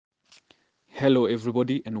Hello,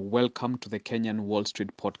 everybody, and welcome to the Kenyan Wall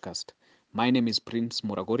Street podcast. My name is Prince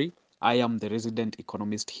Muragori. I am the resident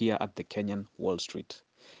economist here at the Kenyan Wall Street.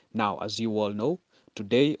 Now, as you all know,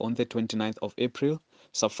 today on the 29th of April,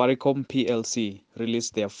 Safaricom PLC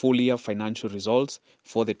released their full year financial results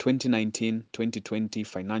for the 2019-2020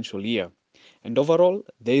 financial year. And overall,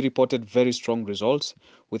 they reported very strong results,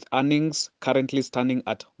 with earnings currently standing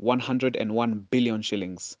at 101 billion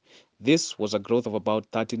shillings. This was a growth of about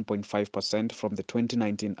 13.5% from the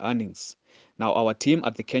 2019 earnings. Now, our team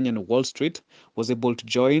at the Kenyan Wall Street was able to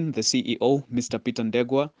join the CEO, Mr. Peter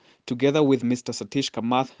Ndegwa, together with Mr. Sateesh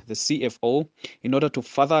Kamath, the CFO, in order to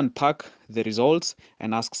further unpack the results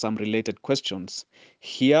and ask some related questions.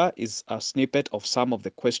 Here is a snippet of some of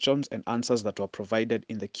the questions and answers that were provided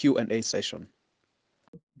in the Q&A session.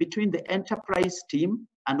 Between the enterprise team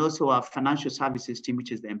and also our financial services team,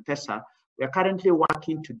 which is the M-Pesa, we are currently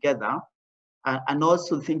working together and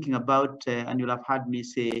also thinking about, and you'll have heard me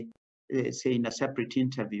say in a separate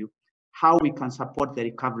interview, how we can support the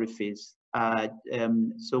recovery phase.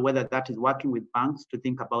 So whether that is working with banks to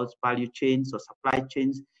think about value chains or supply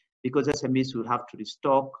chains, because SMEs will have to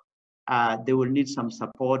restock, they will need some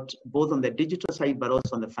support, both on the digital side, but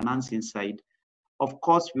also on the financing side. Of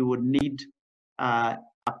course, we would need a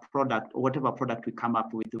product, or whatever product we come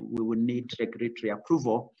up with, we will need regulatory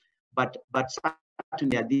approval. But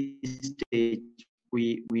certainly at this stage,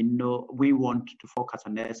 we know we want to focus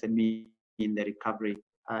on SME in the recovery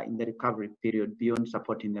period, beyond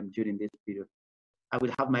supporting them during this period. I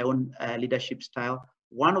will have my own leadership style.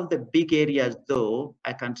 One of the big areas, though,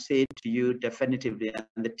 I can say to you definitively, and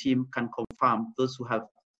the team can confirm, those who have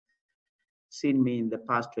seen me in the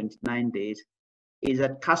past 29 days, is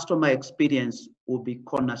that customer experience will be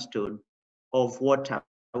cornerstone of what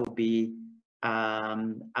I'll be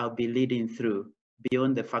leading through,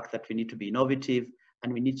 beyond the fact that we need to be innovative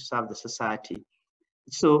and we need to serve the society.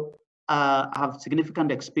 So I have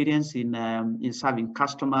significant experience in serving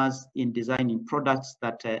customers, in designing products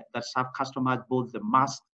that serve customers, both the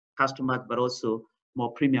mass customers, but also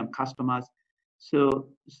more premium customers. So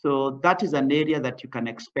that is an area that you can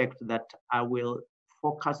expect that I will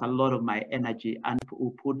focus a lot of my energy and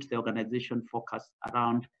will put the organization focus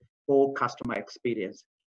around whole customer experience.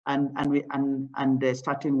 And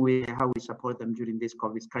starting with how we support them during this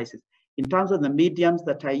COVID crisis. In terms of the mediums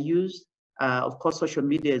that I use, of course, social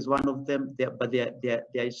media is one of them, but there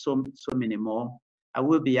is so many more. I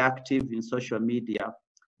will be active in social media,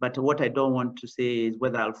 but what I don't want to say is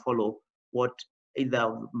whether I'll follow what either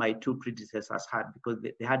of my two predecessors had, because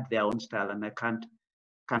they had their own style, and I can't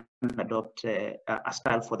adopt a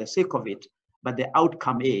style for the sake of it. But the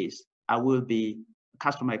outcome is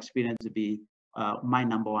customer experience will be my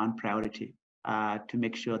number one priority, to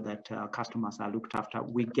make sure that customers are looked after.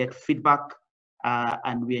 We get feedback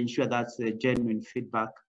and we ensure that's a genuine feedback,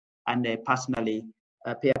 and personally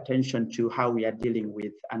pay attention to how we are dealing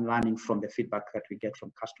with and learning from the feedback that we get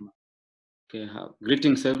from customers. Okay,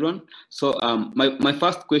 greetings everyone. So my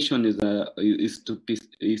first question is to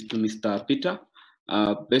Mr. Peter.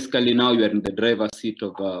 Basically, now you are in the driver's seat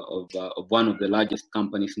of one of the largest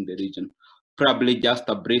companies in the region. Probably just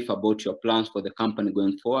a brief about your plans for the company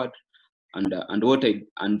going forward, and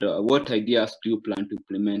what ideas do you plan to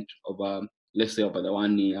implement over, let's say, over the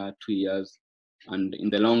 1 year, 2 years, and in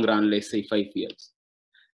the long run, let's say 5 years.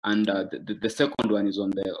 And the second one is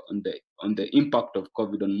on the impact of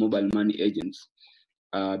COVID on mobile money agents,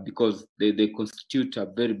 because they constitute a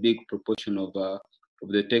very big proportion of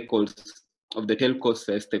the telcos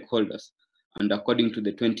stakeholders. And according to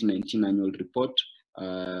the 2019 annual report,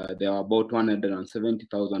 there are about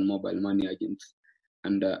 170,000 mobile money agents,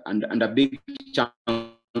 and a big chunk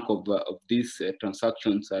of these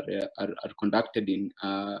transactions are conducted in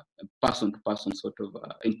person-to-person, sort of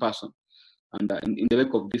in person. And in the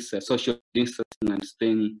wake of this social distancing and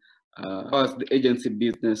staying, how has the agency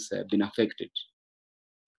business been affected?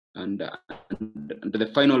 And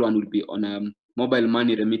the final one will be on mobile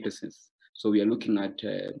money remittances. So we are looking at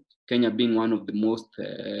Kenya being one of the most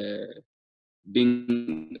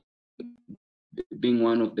being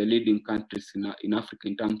one of the leading countries in Africa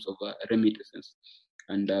in terms of remittances,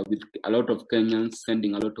 and with a lot of Kenyans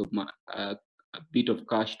sending a lot of a bit of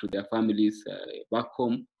cash to their families back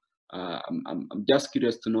home. I'm just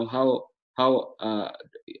curious to know how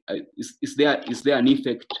is there an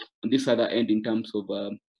effect on this other end in terms of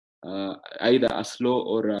either a slow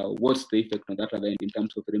or what's the effect on that other end in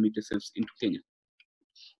terms of remittances into Kenya?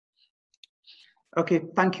 Okay,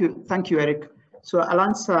 thank you, Eric. So I'll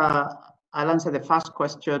answer the first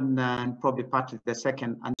question and probably part of the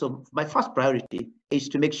second. And so my first priority is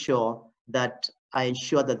to make sure that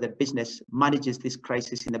ensure that the business manages this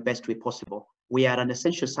crisis in the best way possible. We are an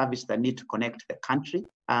essential service that need to connect the country,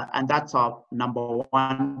 and that's our number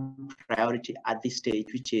one priority at this stage,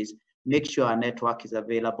 which is make sure our network is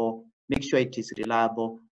available, make sure it is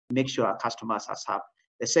reliable, make sure our customers are served.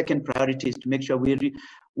 The second priority is to make sure we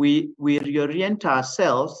reorient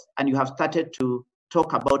ourselves, and you have started to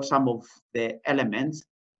talk about some of the elements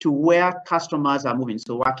to where customers are moving.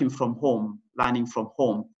 So working from home, learning from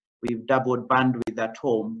home. We've doubled bandwidth at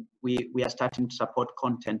home. We are starting to support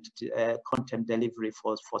content delivery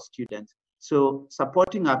for students. So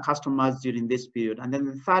supporting our customers during this period. And then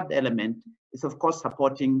the third element is, of course,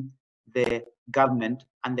 supporting the government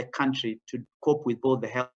and the country to cope with both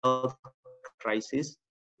the health crisis,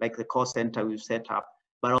 like the call center we've set up,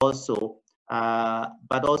 but also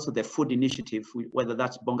the food initiative, whether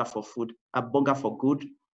that's Bonga for Food, Bonga for Good,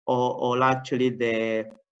 or actually the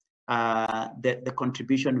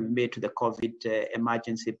contribution we made to the COVID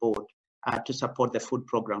emergency board to support the food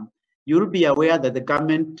program. You'll be aware that the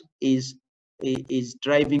government is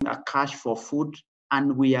driving a cash for food,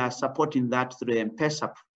 and we are supporting that through the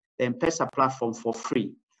M-Pesa platform for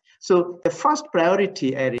free. So the first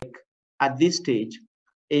priority, Eric, at this stage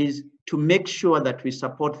is to make sure that we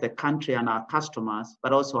support the country and our customers,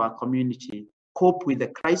 but also our community, cope with the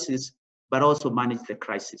crisis, but also manage the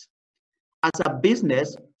crisis. As a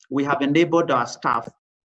business, we have enabled our staff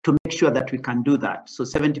to make sure that we can do that. So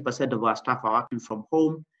 70% of our staff are working from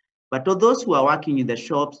home, but to those who are working in the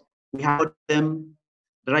shops, we have them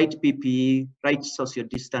right PPE, right social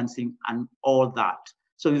distancing, and all that.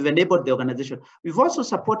 So we've enabled the organization. We've also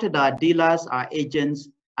supported our dealers, our agents,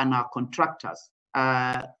 and our contractors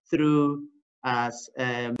through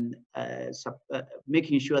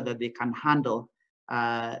making sure that they can handle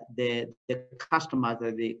the customers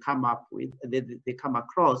that they come up with, they come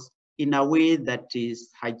across in a way that is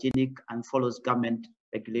hygienic and follows government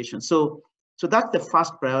regulations. So that's the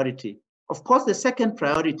first priority. Of course, the second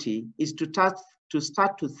priority is to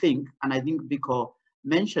start to think, and I think Biko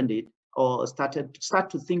mentioned it, or start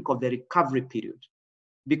to think of the recovery period.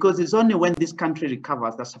 Because it's only when this country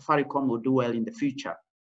recovers that Safaricom will do well in the future.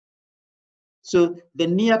 So the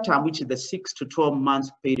near term, which is the 6 to 12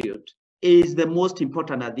 months period, is the most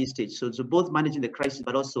important at this stage. So both managing the crisis,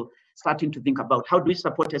 but also starting to think about how do we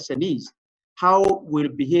support SMEs? How will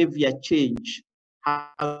behavior change?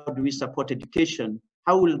 How do we support education?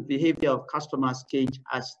 How will behavior of customers change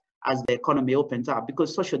as the economy opens up?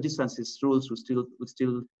 Because social distances rules will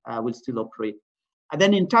still operate. And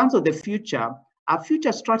then in terms of the future, our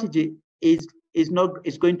future strategy is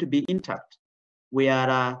going to be intact. We are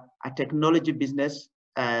a technology business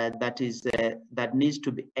that needs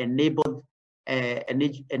to be enabled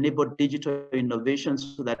digital innovation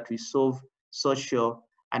so that we solve social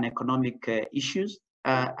and economic issues.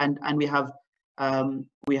 And we have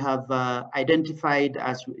identified,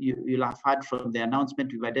 as you'll have heard from the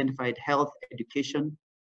announcement, we've identified health, education,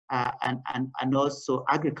 and also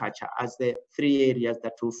agriculture as the three areas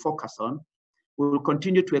that we'll focus on. We will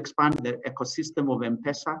continue to expand the ecosystem of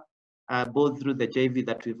M-Pesa, both through the JV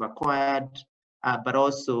that we've acquired, but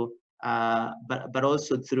also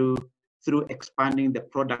through expanding the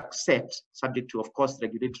product set, subject to, of course,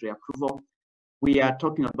 regulatory approval. We are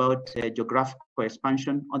talking about geographical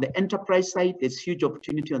expansion. On the enterprise side, there's huge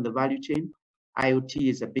opportunity on the value chain. IoT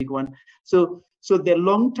is a big one. So the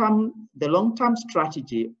long-term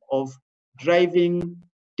strategy of driving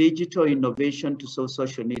digital innovation to solve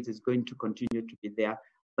social needs is going to continue to be there.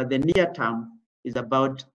 But the near term is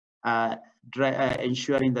about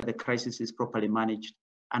ensuring that the crisis is properly managed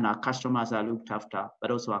and our customers are looked after, but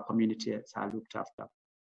also our communities are looked after.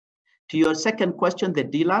 To your second question, the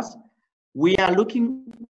dealers, we are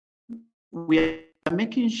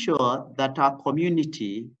making sure that our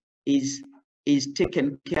community is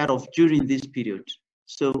taken care of during this period.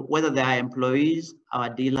 So whether they are employees, our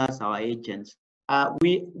dealers, our agents,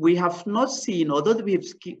 we have not seen, although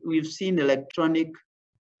we've seen electronic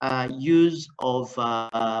use of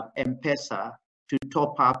M-Pesa to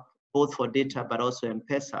top up both for data but also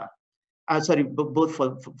M-Pesa, both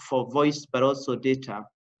for voice but also data.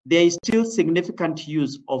 There is still significant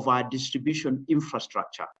use of our distribution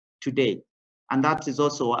infrastructure today, and that is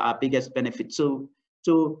also our biggest benefit. So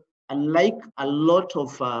unlike a lot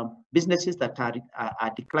of businesses that are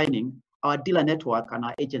declining, our dealer network and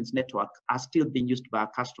our agents network are still being used by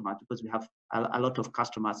our customers because we have a lot of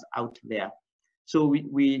customers out there. So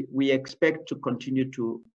we expect to continue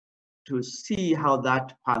to see how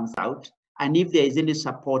that pans out, and if there is any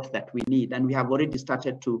support that we need, and we have already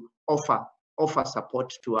started to offer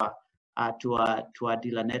support to our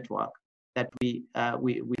dealer network, that we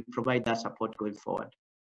provide that support going forward.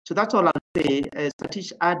 So that's all I'll say,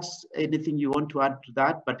 Sateesh, adds anything you want to add to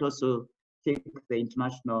that, but also take the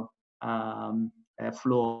international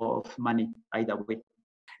flow of money either way.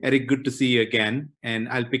 Eric, good to see you again. And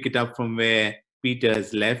I'll pick it up from where Peter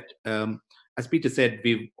has left. As Peter said,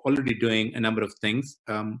 we're already doing a number of things,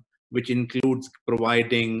 which includes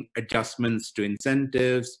providing adjustments to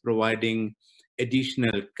incentives, providing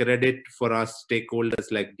additional credit for our stakeholders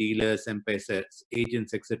like dealers, M-Pesa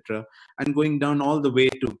agents, etc., and going down all the way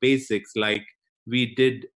to basics, like we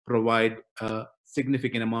did provide a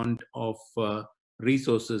significant amount of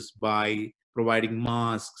resources by providing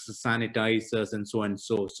masks, sanitizers, and so on and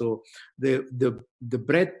so. So the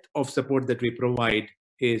breadth of support that we provide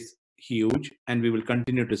is huge, and we will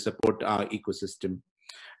continue to support our ecosystem.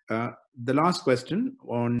 The last question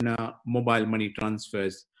on mobile money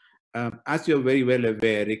transfers. As you're very well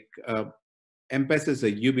aware, Rick, M-Pesa is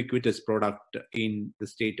a ubiquitous product in the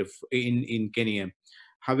state of in Kenya.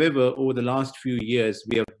 However, over the last few years,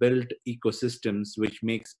 we have built ecosystems which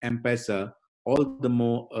makes M-Pesa all the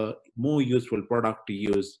more useful product to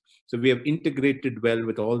use. So we have integrated well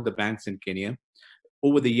with all the banks in Kenya.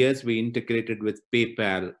 Over the years, we integrated with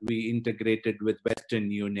PayPal, we integrated with Western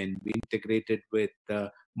Union, we integrated with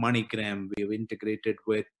MoneyGram, we have integrated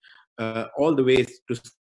with all the ways to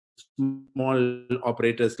small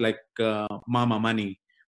operators like Mama Money.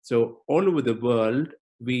 So all over the world,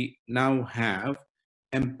 we now have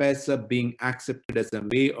M-Pesa being accepted as a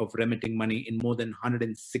way of remitting money in more than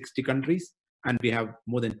 160 countries, and we have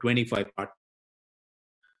more than 25 partners.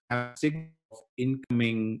 Have of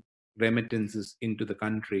incoming remittances into the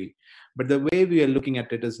country. But the way we are looking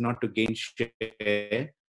at it is not to gain share,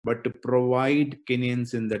 but to provide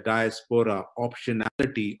Kenyans in the diaspora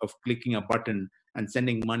optionality of clicking a button and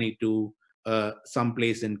sending money to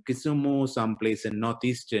someplace in Kisumu, someplace in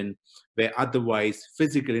Northeastern, where otherwise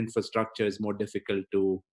physical infrastructure is more difficult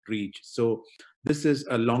to reach. So this is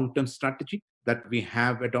a long-term strategy that we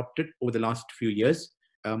have adopted over the last few years,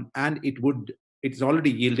 and it's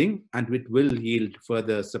already yielding, and it will yield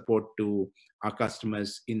further support to our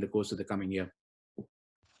customers in the course of the coming year.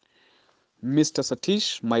 Mr.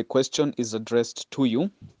 Sateesh, my question is addressed to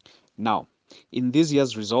you. Now, in this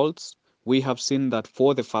year's results, we have seen that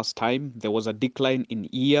for the first time, there was a decline in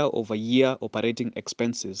year-over-year operating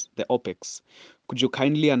expenses, the OPEX. Could you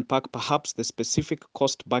kindly unpack perhaps the specific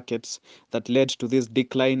cost buckets that led to this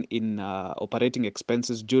decline in operating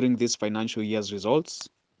expenses during this financial year's results?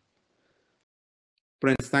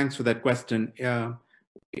 Prince, thanks for that question.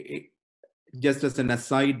 Just as an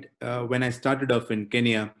aside, when I started off in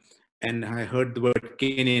Kenya and I heard the word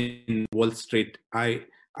Kenya in Wall Street, I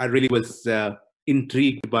really was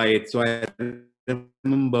intrigued by it. So I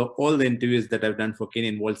remember all the interviews that I've done for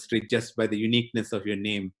Kenya in Wall Street just by the uniqueness of your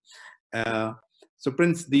name. So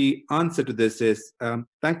Prince, the answer to this is,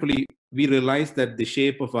 thankfully, we realized that the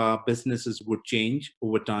shape of our businesses would change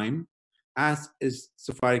over time. As is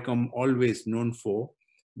Safaricom always known for,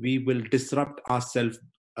 we will disrupt ourselves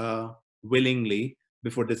willingly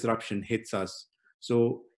before disruption hits us.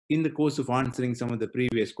 So in the course of answering some of the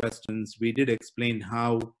previous questions, we did explain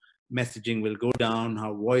how messaging will go down,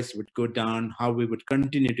 how voice would go down, how we would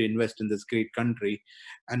continue to invest in this great country.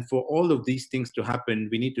 And for all of these things to happen,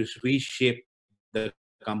 we need to reshape the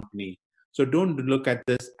company. So don't look at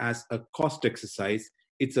this as a cost exercise.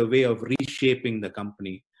 It's a way of reshaping the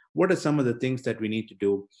company. What are some of the things that we need to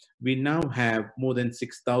do? We now have more than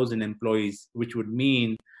 6,000 employees, which would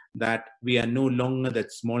mean that we are no longer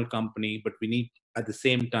that small company, but we need at the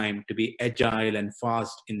same time to be agile and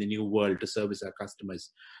fast in the new world to service our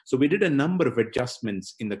customers. So we did a number of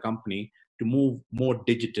adjustments in the company to move more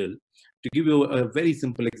digital. To give you a very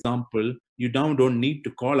simple example, you now don't need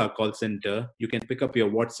to call our call center. You can pick up your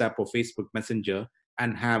WhatsApp or Facebook Messenger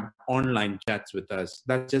and have online chats with us.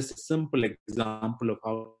 That's just a simple example of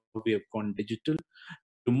how we have gone digital,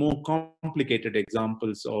 to more complicated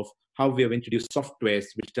examples of how we have introduced softwares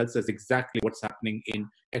which tells us exactly what's happening in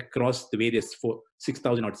across the various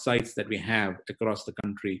 6,000 odd sites that we have across the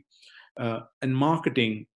country. And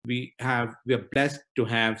marketing, we are blessed to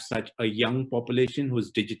have such a young population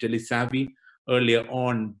who's digitally savvy. Earlier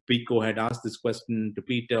on, Pico had asked this question to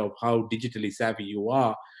Peter of how digitally savvy you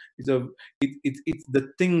are. So it's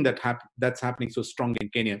the thing that's happening so strong in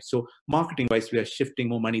Kenya. So marketing-wise, we are shifting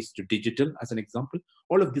more monies to digital, as an example.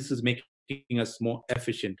 All of this is making us more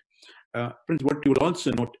efficient. Prince, what you will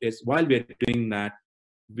also note is while we are doing that,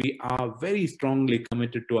 we are very strongly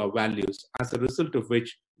committed to our values, as a result of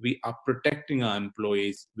which we are protecting our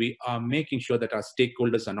employees. We are making sure that our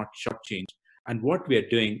stakeholders are not shortchanged. And what we are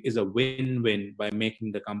doing is a win-win by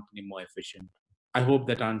making the company more efficient. I hope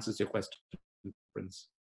that answers your question, Prince.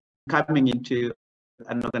 Coming into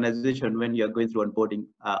an organization when you're going through onboarding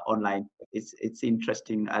online. It's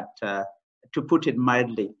interesting to put it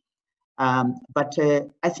mildly. But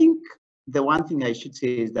I think the one thing I should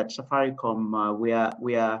say is that Safaricom,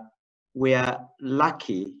 we are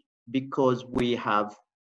lucky because we have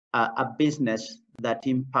a business that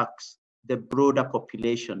impacts the broader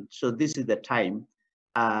population. So this is the time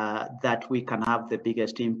that we can have the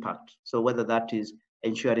biggest impact. So whether that is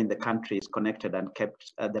ensuring the country is connected and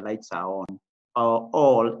kept, the lights are on,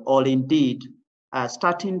 or indeed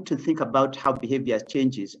starting to think about how behavior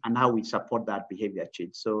changes and how we support that behavior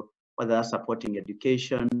change. So whether that's supporting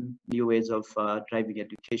education, new ways of driving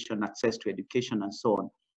education, access to education, and so on.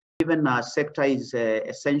 Given our sector is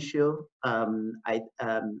essential,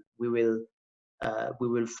 we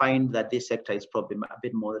will find that this sector is probably a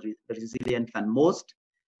bit more resilient than most.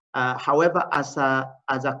 However, as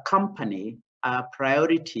a company, our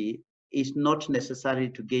priority is not necessarily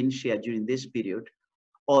to gain share during this period,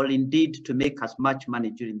 or indeed to make as much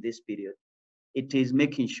money during this period. It is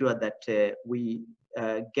making sure that we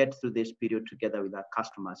get through this period together with our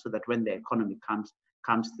customers, so that when the economy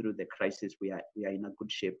comes through the crisis, we are in a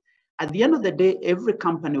good shape. At the end of the day, every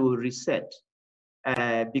company will reset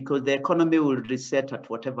because the economy will reset at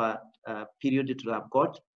whatever period it will have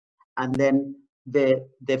got, and then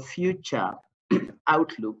the future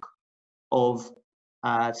outlook of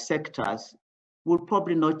sectors will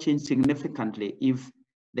probably not change significantly if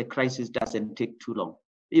the crisis doesn't take too long.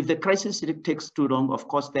 If the crisis takes too long, of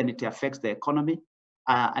course, then it affects the economy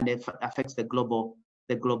and it affects the global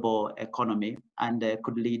economy, and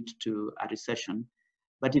could lead to a recession.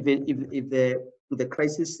 But if the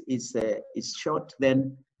crisis is short,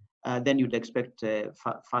 then you'd expect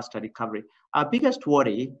faster recovery. Our biggest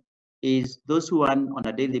worry is those who earn on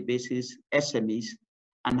a daily basis, SMEs,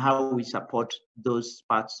 and how we support those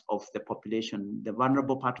parts of the population, the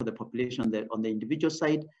vulnerable part of the population on the individual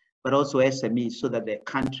side, but also SMEs, so that the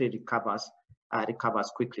country recovers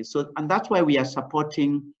quickly. So, and that's why we are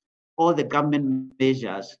supporting all the government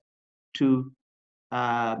measures to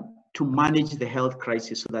manage the health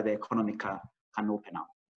crisis, so that the economy can open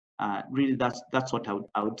up. Really, that's what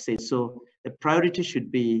I would say. So the priority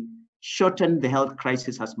should be shorten the health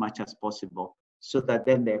crisis as much as possible, so that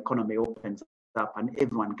then the economy opens up and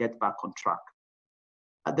everyone gets back on track.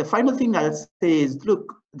 The final thing I'll say is,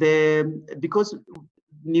 look, because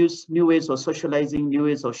new ways of socializing, new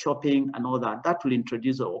ways of shopping, and all that will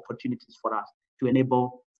introduce opportunities for us to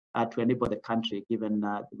enable the country, given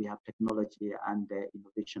we have technology and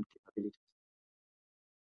innovation capabilities.